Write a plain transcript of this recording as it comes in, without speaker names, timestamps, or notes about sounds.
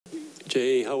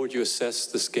Jay, how would you assess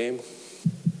this game?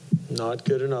 Not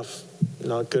good enough.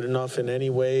 Not good enough in any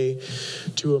way.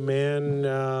 To a man,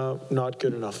 not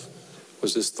good enough.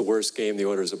 Was this the worst game the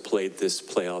Oilers have played this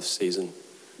playoff season?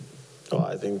 Oh,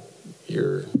 I think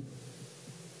the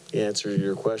answer to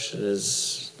your question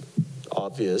is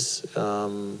obvious.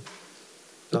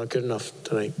 Not good enough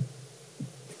tonight.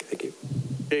 Thank you.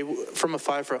 Jay, from a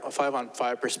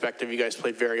five-on-five perspective, you guys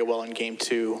played very well in Game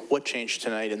 2. What changed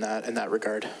tonight in that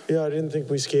regard? Yeah, I didn't think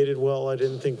we skated well. I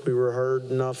didn't think we were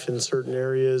hard enough in certain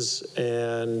areas,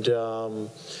 and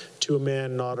to a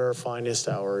man, not our finest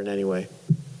hour in any way.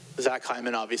 Zach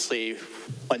Hyman obviously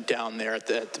went down there at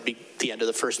the end of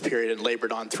the first period and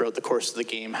labored on throughout the course of the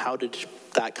game. How did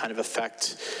that kind of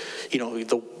affect,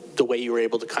 the way you were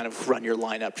able to kind of run your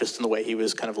lineup, just in the way he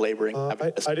was kind of laboring?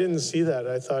 I didn't see that.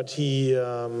 I thought he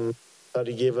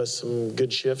gave us some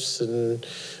good shifts and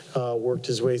worked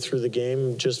his way through the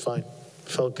game just fine.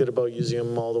 Felt good about using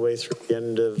him all the way through the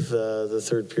end of the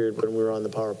third period when we were on the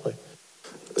power play.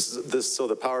 So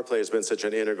the power play has been such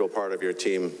an integral part of your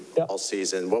team all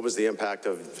season. What was the impact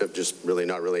of just really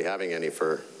not really having any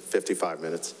for 55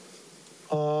 minutes?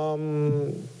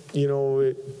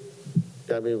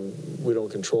 I mean, we don't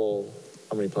control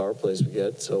how many power plays we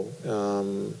get. So,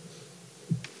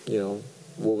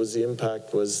 what was the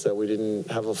impact was that we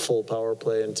didn't have a full power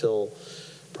play until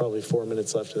probably 4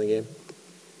 minutes left in the game.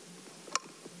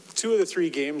 2 of the 3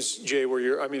 games, Jay, where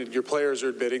your players are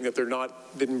admitting that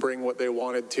didn't bring what they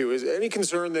wanted to. Is any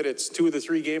concern that it's 2 of the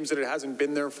 3 games that it hasn't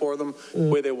been there for them the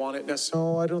way they want it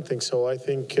necessarily? No, I don't think so. I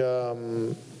think,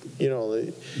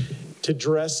 to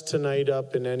dress tonight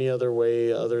up in any other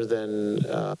way other than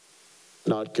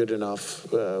not good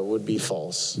enough would be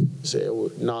false. Say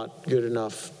not good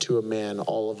enough to a man,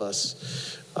 all of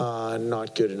us.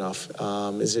 Not good enough.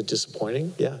 Is it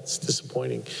disappointing? Yeah, it's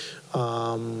disappointing.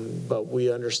 But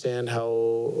we understand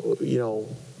how,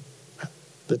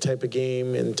 the type of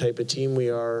game and type of team we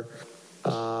are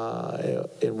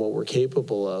and what we're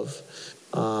capable of.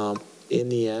 In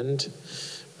the end,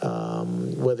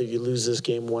 whether you lose this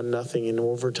game 1-0 in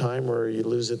overtime or you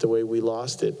lose it the way we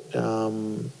lost it,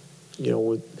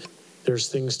 there's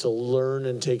things to learn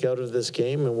and take out of this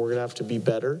game, and we're going to have to be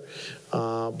better.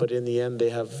 But in the end, they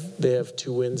have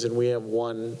 2 wins and we have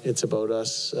 1. It's about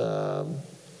us,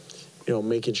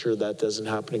 making sure that doesn't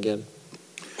happen again.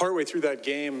 Partway through that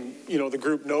game, the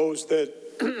group knows that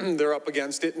they're up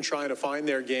against it and trying to find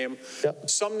their game. Yep.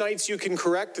 Some nights you can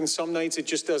correct, and some nights it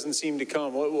just doesn't seem to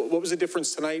come. What was the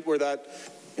difference tonight where that,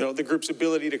 the group's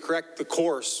ability to correct the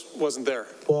course wasn't there?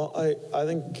 Well, I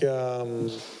think,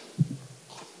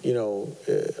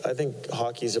 I think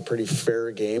hockey's a pretty fair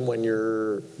game when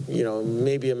you're,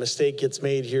 maybe a mistake gets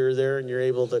made here or there and you're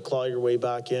able to claw your way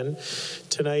back in.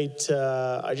 Tonight,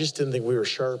 I just didn't think we were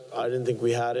sharp. I didn't think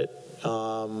we had it.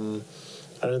 I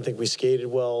didn't think we skated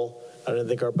well. I didn't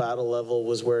think our battle level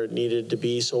was where it needed to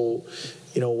be. So,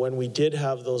 when we did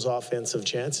have those offensive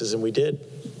chances, and we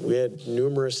had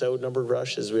numerous outnumbered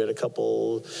rushes. We had a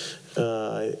couple,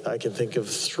 I can think of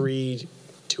 3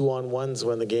 2-on-1s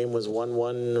when the game was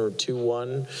 1-1 or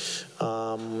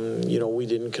 2-1. We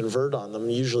didn't convert on them.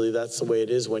 Usually that's the way it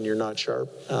is when you're not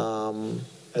sharp.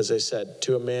 As I said,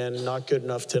 to a man, not good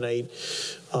enough tonight.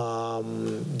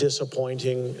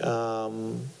 Disappointing,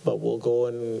 but we'll go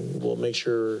and we'll make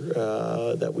sure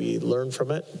that we learn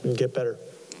from it and get better.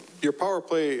 Your power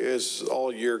play is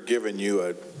all year giving you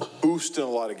a boost in a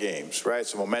lot of games, right?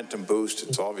 It's a momentum boost.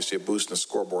 It's obviously a boost in the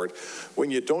scoreboard.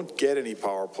 When you don't get any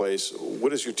power plays, what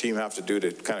does your team have to do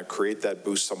to kind of create that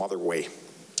boost some other way?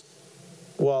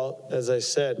 Well, as I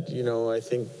said, I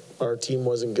think our team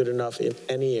wasn't good enough in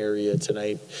any area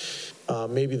tonight.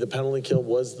 Maybe the penalty kill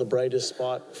was the brightest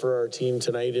spot for our team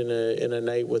tonight in a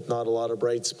night with not a lot of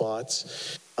bright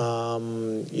spots.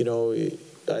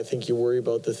 I think you worry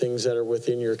about the things that are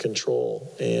within your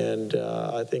control. And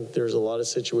I think there's a lot of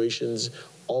situations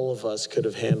all of us could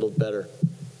have handled better.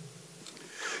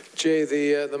 Jay,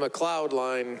 the McLeod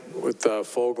line with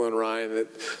Fogle and Ryan, a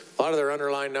lot of their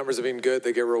underlying numbers have been good.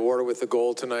 They get rewarded with the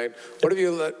goal tonight. What have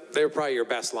you? They're probably your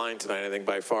best line tonight, I think,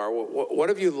 by far. What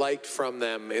have you liked from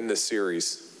them in this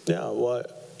series? Yeah, well,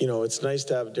 it's nice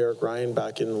to have Derek Ryan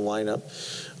back in the lineup.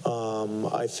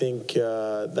 I think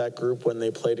that group, when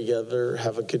they play together,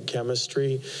 have a good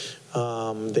chemistry.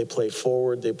 They play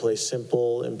forward, they play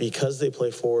simple, and because they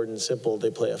play forward and simple, they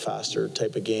play a faster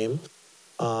type of game.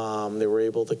 They were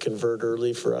able to convert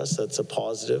early for us. That's a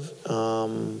positive.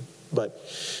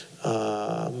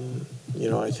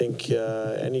 I think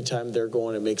anytime they're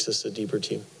going, it makes us a deeper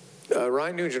team.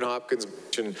 Ryan Nugent-Hopkins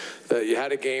mentioned that you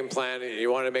had a game plan and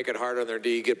you wanted to make it hard on their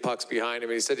D, get pucks behind him,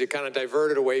 and he said you kind of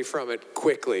diverted away from it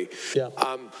quickly. Yeah.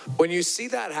 When you see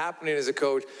that happening as a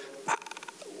coach,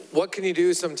 what can you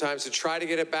do sometimes to try to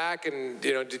get it back? And,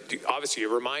 you know, obviously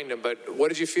you remind them, but what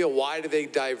did you feel? Why did they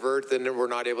divert, then we're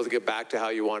not able to get back to how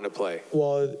you wanted to play?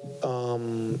 Well,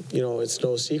 you know, it's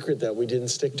no secret that we didn't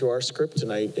stick to our script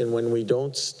tonight. And when we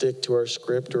don't stick to our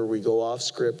script or we go off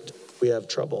script, we have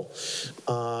trouble.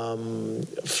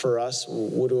 For us,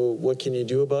 what can you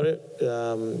do about it?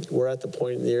 We're at the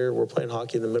point in the year, we're playing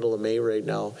hockey in the middle of May right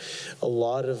now. A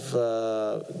lot of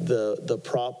the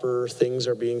proper things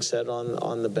are being said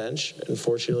on the bench.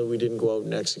 Unfortunately, we didn't go out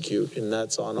and execute, and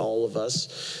that's on all of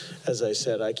us. As I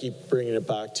said, I keep bringing it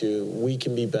back to we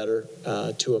can be better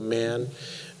to a man,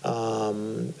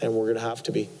 and we're going to have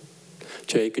to be.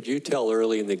 Jay, could you tell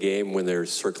early in the game when they're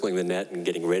circling the net and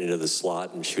getting right into the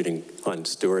slot and shooting on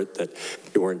Stewart that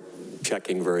you weren't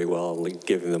checking very well,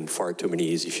 giving them far too many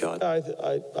easy shots?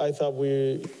 I thought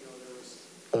we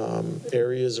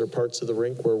areas or parts of the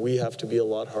rink where we have to be a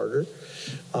lot harder.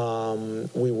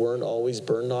 We weren't always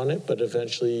burned on it, but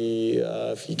eventually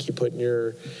if you keep putting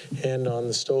your hand on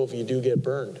the stove, you do get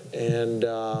burned.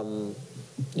 And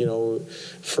you know,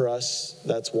 for us,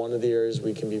 that's one of the areas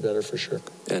we can be better for sure.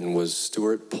 And was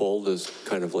Stewart pulled as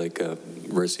kind of like a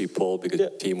mercy pull because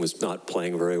the team was not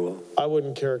playing very well? I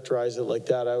wouldn't characterize it like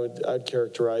that. I'd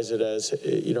characterize it as,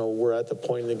 you know, we're at the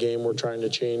point in the game, we're trying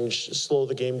to slow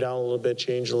the game down a little bit,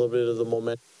 change a little bit of the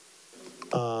momentum.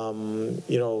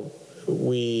 You know,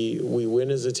 we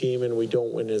win as a team and we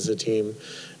don't win as a team.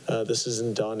 This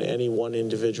isn't done any one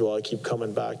individual. I keep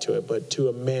coming back to it, but to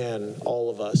a man, all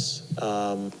of us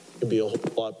can be a whole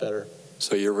lot better.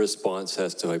 So your response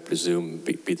has to, I presume,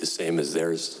 be the same as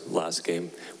theirs last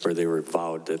game, where they were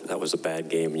vowed that that was a bad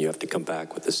game and you have to come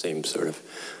back with the same sort of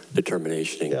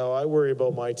determination. Yeah, I worry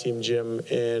about my team, Jim,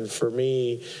 and for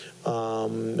me,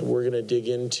 we're going to dig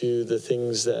into the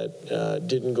things that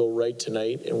didn't go right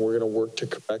tonight, and we're going to work to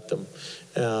correct them.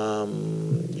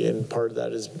 And part of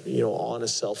that is, you know,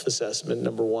 honest self-assessment,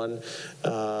 number one,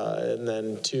 and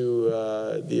then two,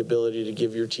 the ability to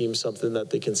give your team something that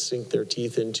they can sink their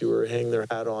teeth into or hang their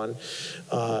hat on.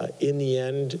 In the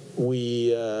end,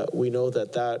 we know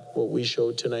that what we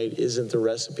showed tonight isn't the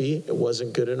recipe. It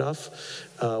wasn't good enough.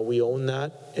 We own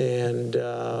that, and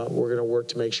we're going to work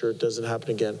to make sure it doesn't happen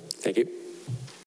again. Thank you.